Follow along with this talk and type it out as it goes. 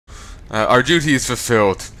Our duty is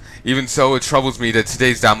fulfilled. Even so, it troubles me that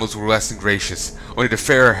today's damsels were less than gracious. Only the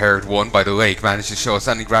fair-haired one by the lake managed to show us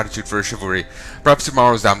any gratitude for her chivalry. Perhaps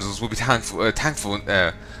tomorrow's damsels will be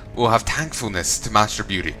will have thankfulness to match their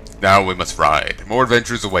beauty. Now we must ride. More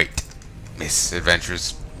adventures await.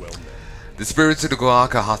 Misadventures. The spirits of the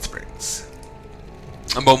Golaka Hot Springs.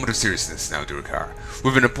 A moment of seriousness now, Durcar.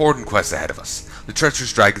 We've an important quest ahead of us. The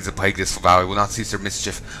treacherous dragons that plague this valley will not cease their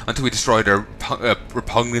mischief until we destroy their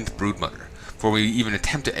repugnant broodmother. Before we even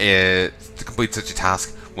attempt to complete such a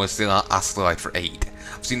task, we must still ask the light for aid.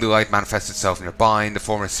 I've seen the light manifest itself nearby in the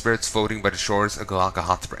form of spirits floating by the shores of Golaka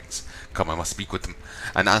Hot Springs. Come, I must speak with them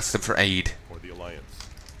and ask them for aid. For the Alliance.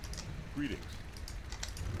 Greetings.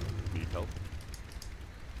 Need help?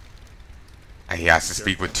 And he has to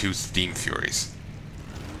speak with 2 Steam Furies.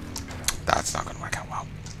 That's not going to work out well.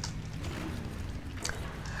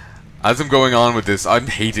 As I'm going on with this, I'm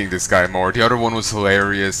hating this guy more. The other one was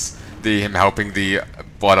hilarious. Him helping the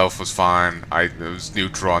Blood Elf was fine. I was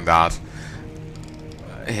neutral on that.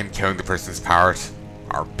 Him killing the person's parrot,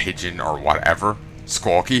 or pigeon, or whatever.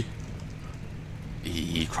 Squawky.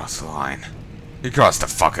 He crossed the line. He crossed the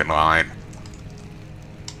fucking line.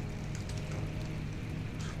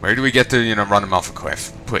 Where do we get to, run him off a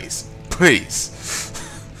cliff? Please. Please.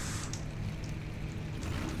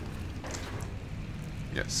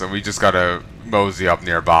 Yeah, so we just gotta mosey up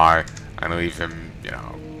nearby and leave him,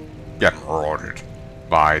 get murdered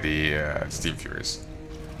by the Steam Furies.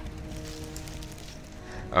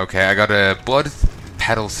 Okay, I got a Blood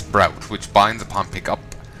Petal Sprout, which binds upon pickup,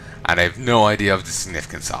 and I have no idea of the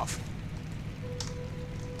significance of.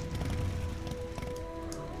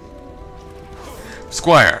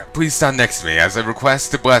 Squire, please stand next to me as I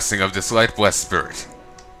request the blessing of this light blessed spirit.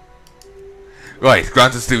 Right,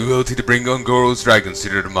 grant us the ability to bring Ungoro's dragons to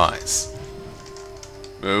their demise.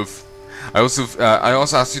 Move. I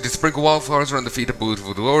also ask you to sprinkle wildflowers around the feet of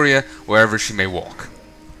beautiful Deloria, wherever she may walk.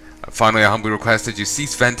 Finally, I humbly request that you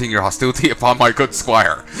cease venting your hostility upon my good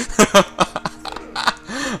squire.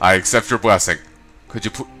 I accept your blessing. Could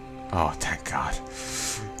you Oh, thank God.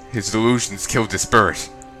 His delusions killed the spirit.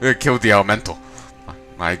 It killed the elemental.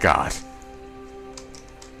 My God.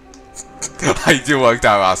 I do like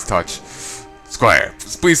that last touch. Squire,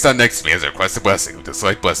 please stand next to me as I request a blessing of this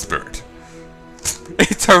light blessed spirit.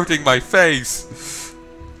 It's hurting my face.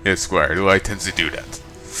 Yes, Squire, the light tends to do that.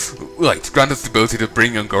 Light, grant us the ability to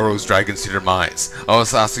bring Ungoro's dragons to their demise. I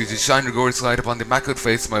also ask you to shine your glorious light upon the immaculate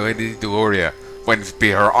face of my lady Deloria, when it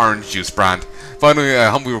be her orange juice brand. Finally, I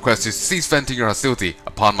humbly request you to cease venting your hostility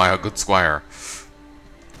upon my good squire.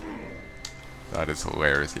 That is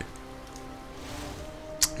hilarious.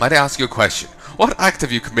 Might I ask you a question? What act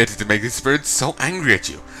have you committed to make the spirits so angry at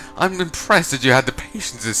you? I'm impressed that you had the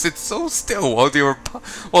patience to sit so still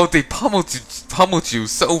while they pummeled you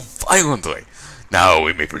so violently. Now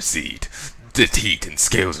we may proceed. The teeth and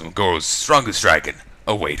scales of Ungoro's strongest dragon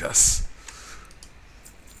await us.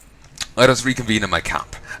 Let us reconvene in my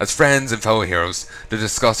camp, as friends and fellow heroes, to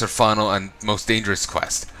discuss our final and most dangerous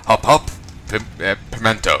quest. Hop hop,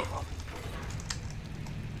 Pimento.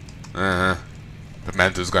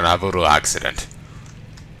 Pimento's gonna have a little accident.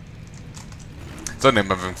 So,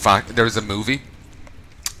 in fact, there's a movie,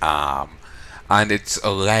 and it's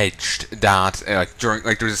alleged that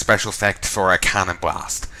there's a special effect for a cannon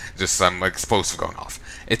blast, just some explosive going off.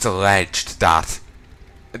 It's alleged that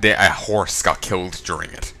a horse got killed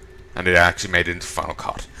during it, and it actually made it into Final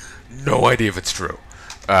Cut. No idea if it's true.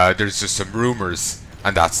 There's just some rumors,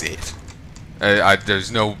 and that's it.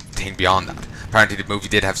 There's no thing beyond that. Apparently, the movie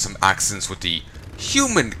did have some accidents with the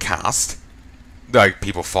human cast, like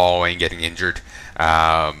people falling, getting injured.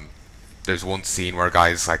 There's one scene where a guy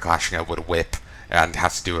is lashing out with a whip and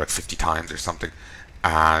has to do it 50 times or something,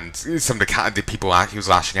 and some of the people he was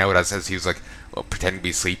lashing out as he was pretending to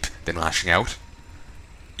be asleep, then lashing out.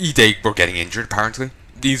 They were getting injured apparently.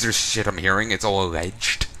 These are shit I'm hearing. It's all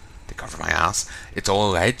alleged. To cover my ass. It's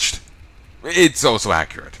all alleged. It's also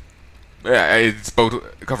accurate. It's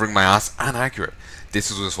both covering my ass and accurate.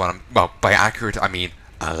 This is what by accurate I mean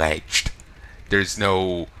alleged. There's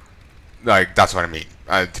no, that's what I mean,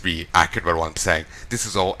 to be accurate about what I'm saying. This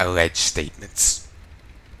is all alleged statements.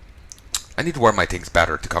 I need to wear my things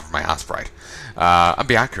better to cover my ass right. And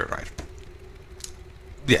be accurate, right?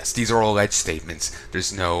 Yes, these are all alleged statements.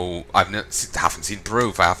 There's no, haven't seen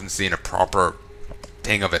proof, I haven't seen a proper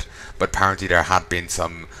thing of it, but apparently there had been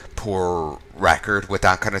some poor record with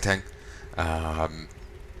that kind of thing.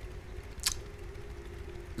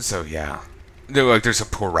 So yeah, there's a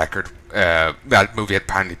poor record. That movie had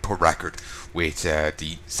apparently poor record with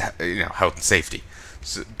the health and safety,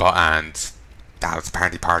 and that was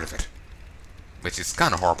apparently part of it. which is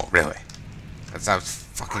kind of horrible, really. That's a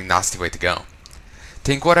fucking nasty way to go.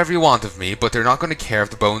 Think whatever you want of me, but they're not going to care if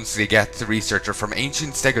the bones they get the researcher from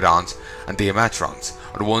ancient stegodons and diametrons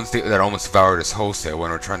are the ones that almost devoured us wholesale when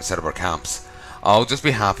we were trying to set up our camps. I'll just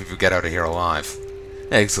be happy if you get out of here alive.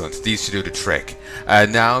 Excellent, these should do the trick.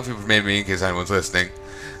 Now, if you permit me, in case anyone's listening,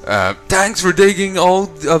 thanks for digging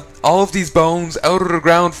all of these bones out of the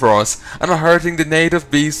ground for us and not hurting the native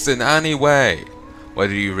beasts in any way.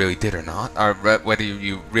 Whether you really did or not, or whether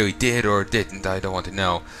you really did or didn't, I don't want to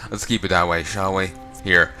know. Let's keep it that way, shall we?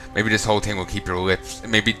 Here, maybe this whole thing will keep your lips...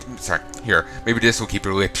 maybe this will keep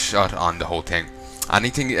your lips shut on the whole thing.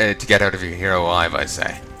 Anything to get out of here alive, I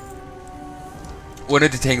say. One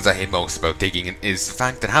of the things I hate most about digging is the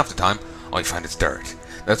fact that half the time, all you find is dirt.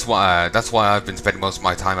 That's why I've been spending most of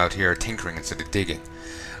my time out here tinkering instead of digging.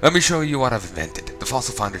 Let me show you what I've invented, the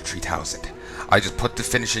Fossil Finder 3000. I just put the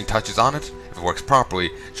finishing touches on it. If it works properly,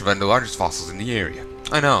 it should find the largest fossils in the area.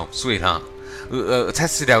 I know, sweet, huh?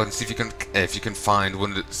 Test it out and see if you can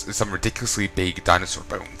find some ridiculously big dinosaur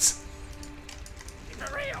bones.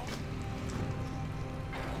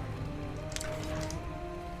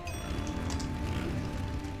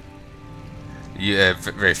 Yeah,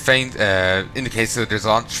 very faint. Indicates that there's a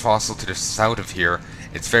large fossil to the south of here.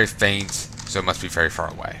 It's very faint, so it must be very far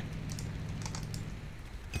away.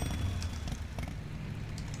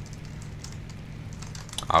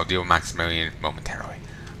 I'll deal with Maximilian momentarily.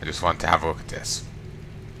 I just want to have a look at this.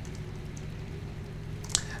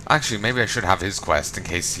 Actually, maybe I should have his quest in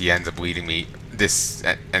case he ends up leading me. This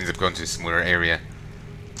ends up going to a similar area.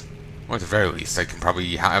 Or at the very least, I can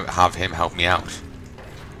probably have him help me out.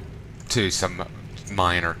 To some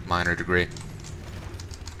minor degree.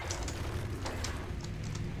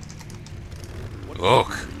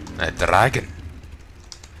 Look, a dragon.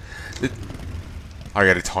 I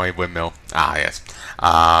got a toy windmill. Ah, yes.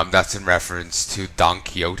 That's in reference to Don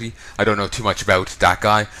Quixote. I don't know too much about that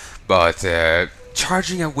guy, but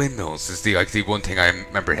charging at windmills is the one thing I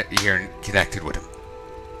remember hearing connected with him.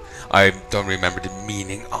 I don't remember the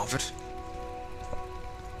meaning of it.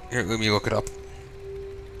 Here, let me look it up.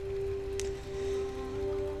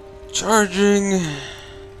 Charging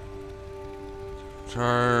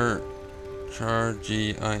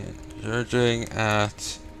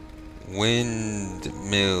at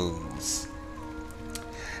windmills.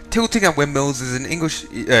 Tilting at windmills is an English.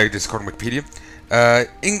 This is according to Wikipedia.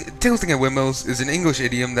 Tilting at windmills is an English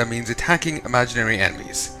idiom that means attacking imaginary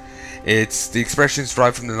enemies. It's the expression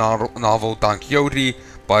derived from the novel Don Quixote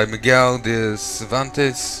by Miguel de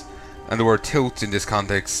Cervantes, and the word tilt in this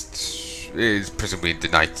context is presumably the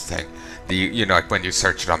night thing. Like when you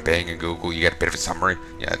search it on Bing and Google, you get a bit of a summary.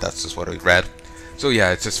 Yeah, that's just what I read. So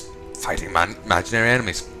yeah, it's just fighting imaginary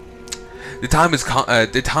enemies. The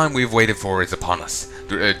time we've waited for is upon us.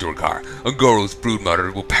 Durcar, Ungoro's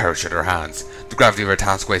broodmother will perish at our hands. The gravity of our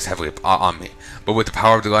task weighs heavily on me, but with the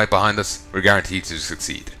power of the light behind us, we're guaranteed to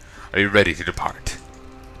succeed. Are you ready to depart?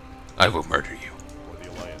 I will murder you. For the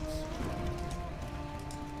Alliance.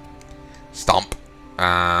 Stomp.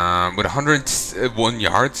 With 101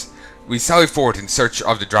 yards, we sally forth in search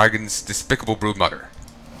of the dragon's despicable broodmother.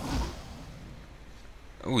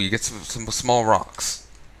 Oh, you get some small rocks.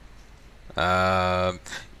 Yeah.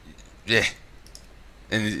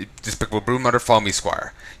 And despicable broodmother, follow me,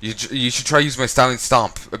 squire. You should try using my stallion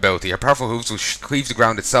stomp ability. Our powerful hooves will cleave the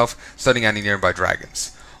ground itself, stunning any nearby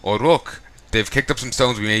dragons. Oh look, they've kicked up some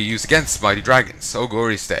stones we may use against mighty dragons. Oh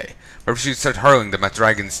glorious day. Perhaps you should start hurling them at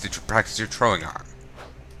dragons to practice your throwing arm.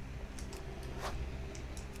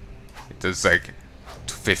 It does like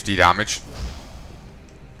 50 damage.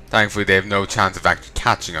 Thankfully they have no chance of actually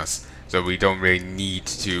catching us, so we don't really need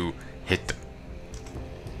to hit them.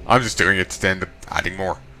 I'm just doing it to end up adding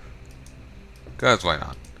more. Cause why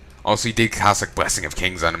not? Also he did cast like Blessing of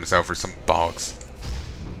Kings on himself or some bogs.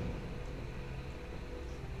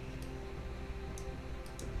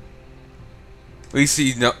 We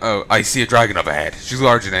see no. Oh, I see a dragon up ahead. She's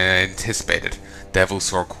larger than I anticipated. Devil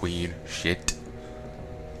Sword Queen. Shit.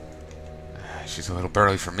 She's a little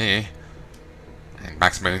burly for me. And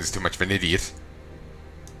Maximilian's too much of an idiot.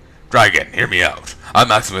 Dragon, hear me out. I'm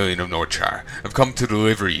Maximilian of Norchar. I've come to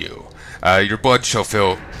deliver you. Your blood shall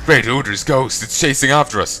fill. Great Odor's ghost. It's chasing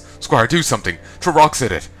after us. Squire, do something. Throw rocks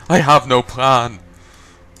at it. I have no plan.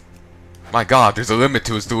 My God, there's a limit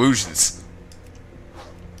to his delusions.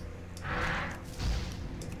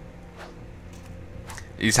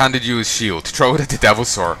 He's handed you his shield. Throw it at the Devil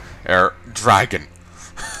Sword. Dragon.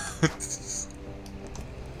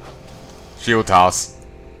 Shield toss.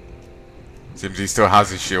 Seems he still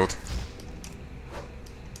has his shield.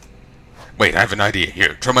 Wait, I have an idea.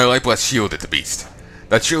 Here, throw my light blessed shield at the beast.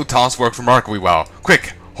 That shield toss worked remarkably well.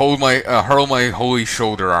 Quick, hurl my holy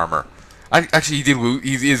shoulder armor. Actually,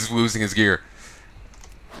 he is losing his gear.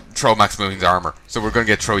 Throw Maximilian's armor, so we're gonna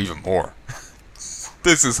get throw even more.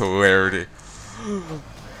 This is hilarity.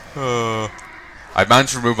 I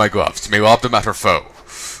managed to remove my gloves. You may lob them at her foe.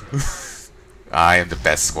 I am the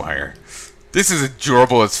best squire. This is a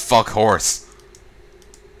durable as fuck horse.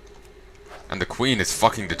 And the queen is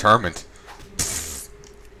fucking determined. Pfft.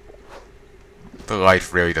 The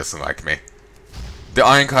light really doesn't like me. The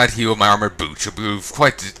ironclad heel of my armored boots shall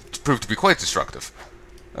prove to be quite destructive.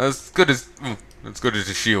 As good as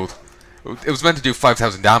a shield. It was meant to do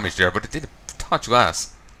 5,000 damage there, but it did a touch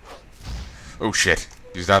less. Oh shit.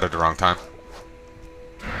 Used that at the wrong time.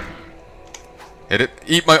 Hit it.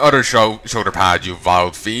 Eat my other shoulder pad, you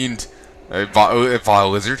vile fiend. Vile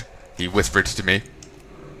lizard. He whispered to me.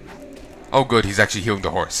 Oh good, he's actually healing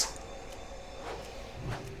the horse.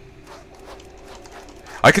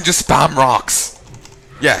 I can just spam rocks.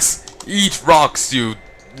 Yes. Eat rocks, you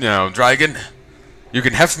dragon. You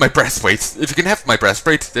can heft my breastplate. If you can heft my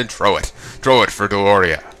breastplate, then throw it. Throw it for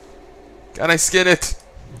Doloria. Can I skin it?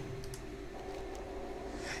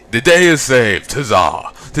 The day is saved.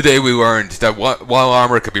 Huzzah. Today we learned that while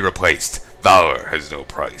armor can be replaced, valor has no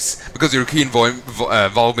price. Because of your keen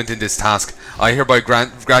involvement in this task, I hereby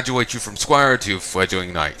graduate you from squire to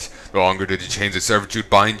fledgling knight. No longer do the chains of servitude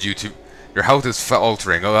bind you to... Your health is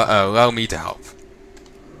faltering. Allow me to help.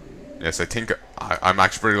 Yes, I think I'm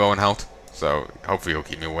actually pretty low on health. So, hopefully he'll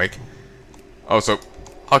keep me awake. Also,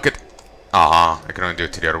 huck it. I can only do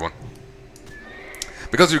it to the other one.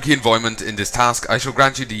 Because of your keen involvement in this task, I shall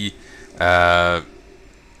grant you the...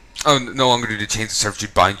 no longer do the chains of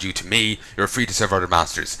servitude bind you to me. You are free to serve other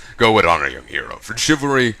masters. Go with honor, young hero. For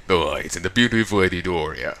chivalry, the light, and the beauty of Lady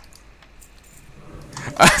Doria.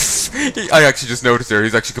 I actually just noticed there,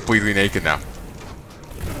 he's actually completely naked now.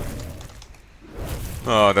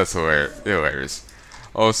 Oh, that's hilarious.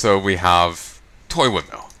 Also, we have Toy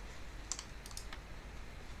Windmill.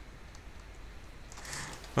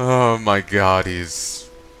 Oh my god, he's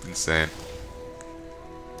insane.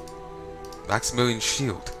 Maximilian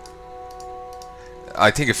shield. I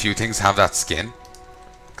think a few things have that skin.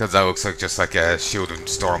 Because that looks like just like a shield and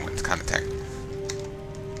Stormwind kind of thing.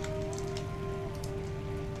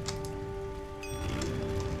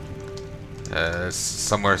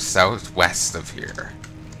 Somewhere southwest of here.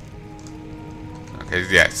 Okay,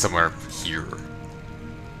 yeah, somewhere here.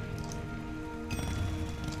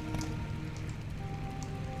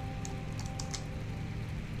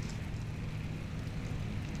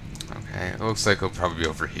 Okay, it looks like it'll probably be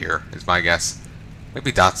over here, is my guess.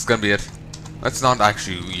 Maybe that's gonna be it. Let's not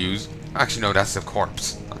actually use... Actually, no, that's a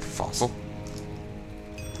corpse, not a fossil.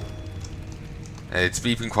 It's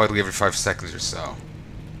beeping quietly every 5 seconds or so.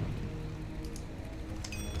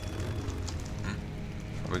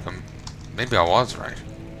 Maybe I was right.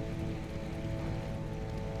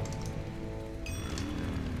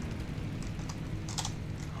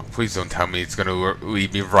 Oh, please don't tell me it's gonna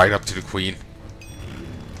lead me right up to the queen.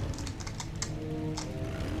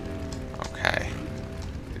 Okay.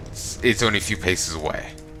 It's only a few paces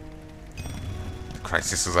away. Christ,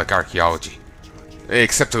 this is like archaeology.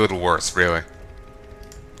 Except a little worse, really.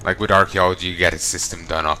 Like with archaeology, you get a system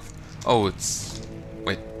done up. Oh, it's...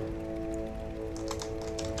 Wait.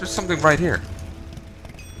 There's something right here.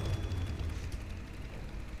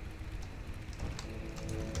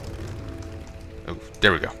 Oh,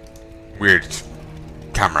 there we go. Weird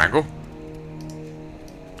camera angle.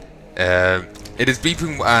 It is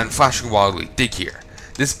beeping and flashing wildly. Dig here.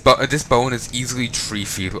 This bone is easily 3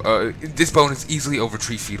 feet. This bone is easily over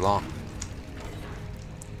 3 feet long.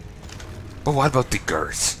 But what about the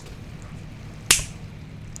girth?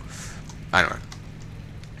 Anyway.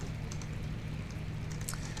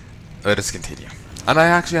 Let us continue. And I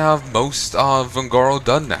actually have most of Vungoro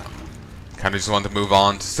done now. Kinda just want to move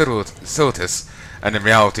on to Silitus. And in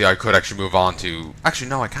reality, I could actually move on to... Actually,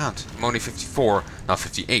 no, I can't. I'm only 54, not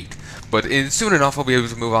 58. But soon enough, I'll be able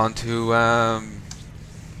to move on to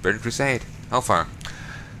Burning Crusade. Hellfire.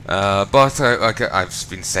 But like I've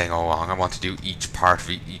been saying all along, I want to do each part of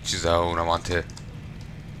each zone. I want to...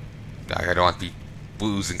 I don't want to be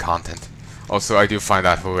losing content. Also, I do find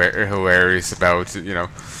that hilarious about, you know...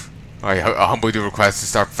 I humbly do request to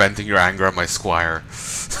start venting your anger on my squire.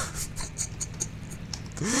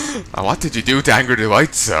 What did you do to anger the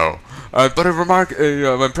light so? But I remark,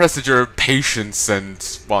 I'm impressed at your patience and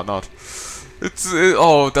whatnot.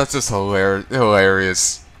 Oh, that's just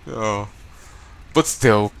hilarious. Oh. But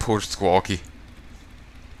still, poor Squawky.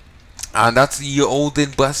 And that's the olden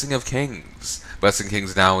Blessing of Kings. Blessing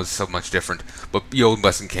Kings now is so much different, but the old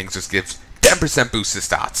Blessing Kings just gives 10% boost to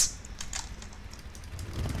stats.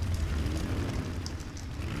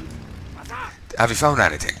 Have you found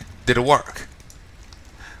anything? Did it work?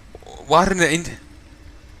 What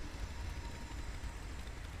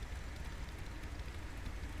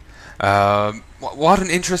what an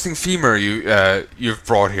interesting femur you've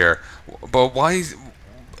brought here. But why is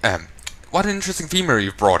what an interesting femur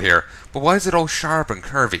you've brought here. But why is it all sharp and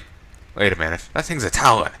curvy? Wait a minute, that thing's a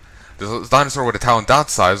talon. The dinosaur with a talon that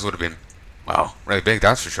size would have been, well, really big,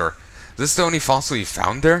 that's for sure. Is this the only fossil you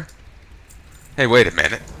found there? Hey, wait a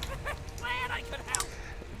minute.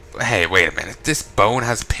 Hey, wait a minute. This bone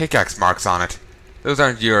has pickaxe marks on it. Those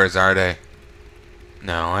aren't yours, are they?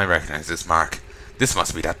 No, I recognize this mark. This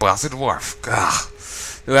must be that blasted dwarf. Ugh.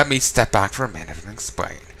 Let me step back for a minute and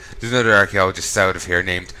explain. There's another archaeologist south of here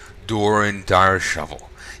named Direwolf.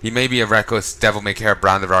 He may be a reckless, devil-may-care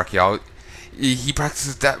brand of archaeology. He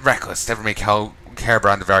practices that reckless, devil-may-care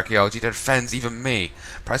brand of archaeology that offends even me.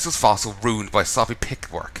 Priceless fossil ruined by sloppy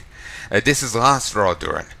pickwork. This is the last straw,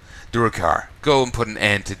 Durcar. Go and put an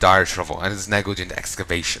end to Direwolf and his negligent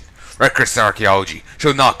excavation. Reckless archaeology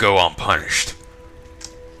shall not go unpunished.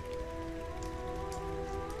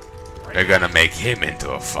 They're gonna make him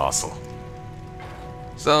into a fossil.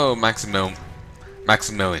 So, Maximilian.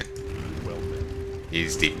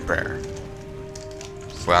 He's deep in prayer.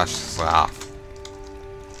 //.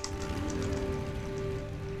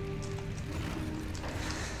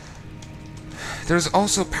 There's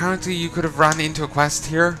also apparently you could have ran into a quest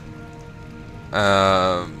here. In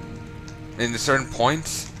a certain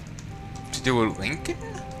point to do a Lincoln?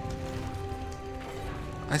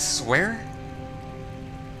 I swear?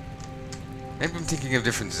 Maybe I'm thinking of a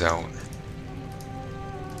different zone.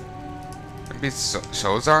 Maybe it's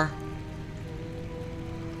Shozar?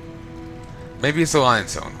 Maybe it's the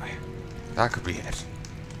Lion's Zone. That could be it.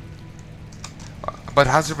 But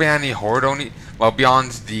has there been any Horde only? Well,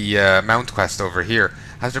 beyond the Mount quest over here,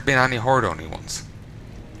 has there been any Horde only ones?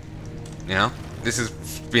 You know? This has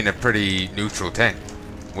been a pretty neutral thing,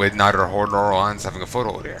 with neither Horde nor Alliance having a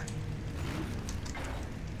foothold here.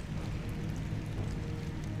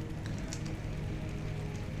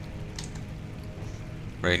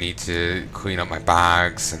 Really need to clean up my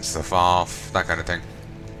bags and stuff off, that kind of thing.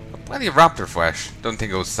 Plenty of raptor flesh. Don't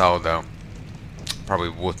think it will sell though. Probably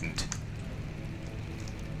wouldn't.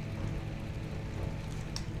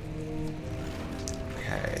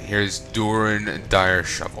 Okay, here's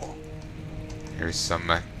Direwolf. Here's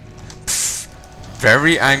some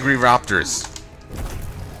very angry raptors.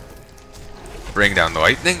 Bring down the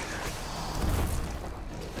lightning.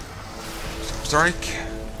 Strike.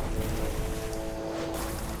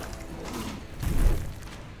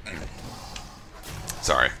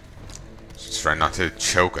 Sorry. Just trying not to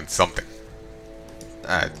choke on something.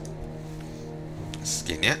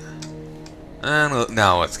 Skin it. And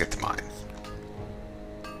now let's get to mine.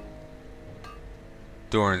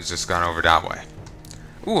 Doran's just gone over that way.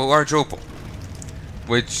 Ooh, a large opal.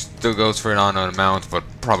 Which still goes for an unknown amount, but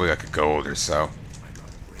probably like a gold or so.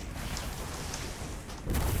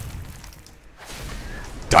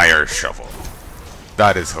 Direwolf.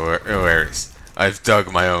 That is hilarious. I've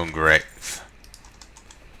dug my own grave.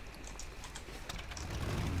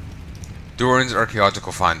 Durin's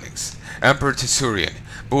archaeological findings. Emperor Tisurian.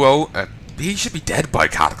 He should be dead by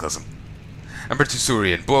Cataclysm. Emperor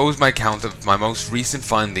Tisurian blows my account of my most recent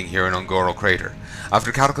finding here in Ungoro Crater.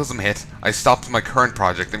 After Cataclysm hit, I stopped my current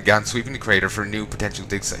project and began sweeping the crater for new potential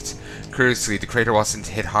dig sites. Curiously, the crater wasn't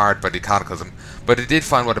hit hard by the Cataclysm, but it did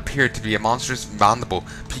find what appeared to be a monstrous mandible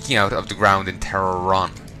peeking out of the ground in Terror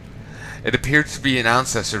Run. It appeared to be an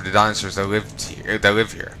ancestor of the dinosaurs that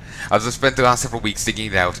live here. As I've spent the last several weeks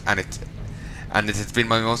digging it out, and it has been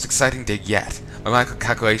my most exciting dig yet. By my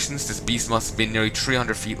calculations, this beast must have been nearly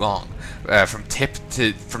 300 feet long, from tip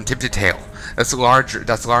to tail. That's larger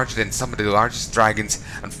than some of the largest dragons,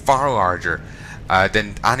 and far larger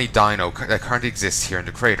than any dino that currently exists here in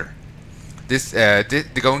the crater.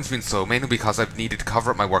 The going's been slow, mainly because I've needed to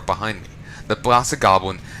cover up my work behind me. The blasted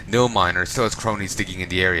goblin, Nil Miner, still has cronies digging in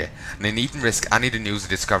the area, and I needn't risk any of the news of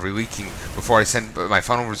discovery leaking before I send my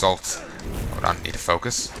final results. Hold on, need to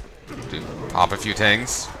focus. Pop a few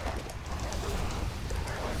things.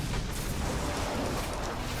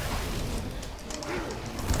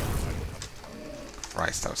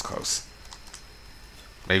 Christ, that was close.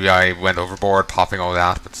 Maybe I went overboard popping all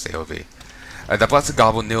that, but still be. The blessed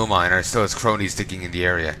goblin Nil Miner still has cronies digging in the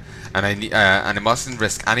area, and I mustn't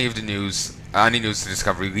risk any news to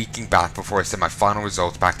discovery leaking back before I send my final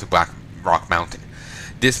results back to Black Rock Mountain.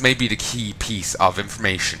 This may be the key piece of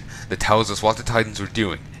information that tells us what the Titans were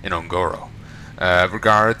doing in Ungoro.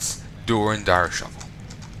 Regards, Direwolf.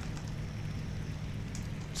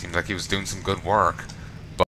 seemed like he was doing some good work.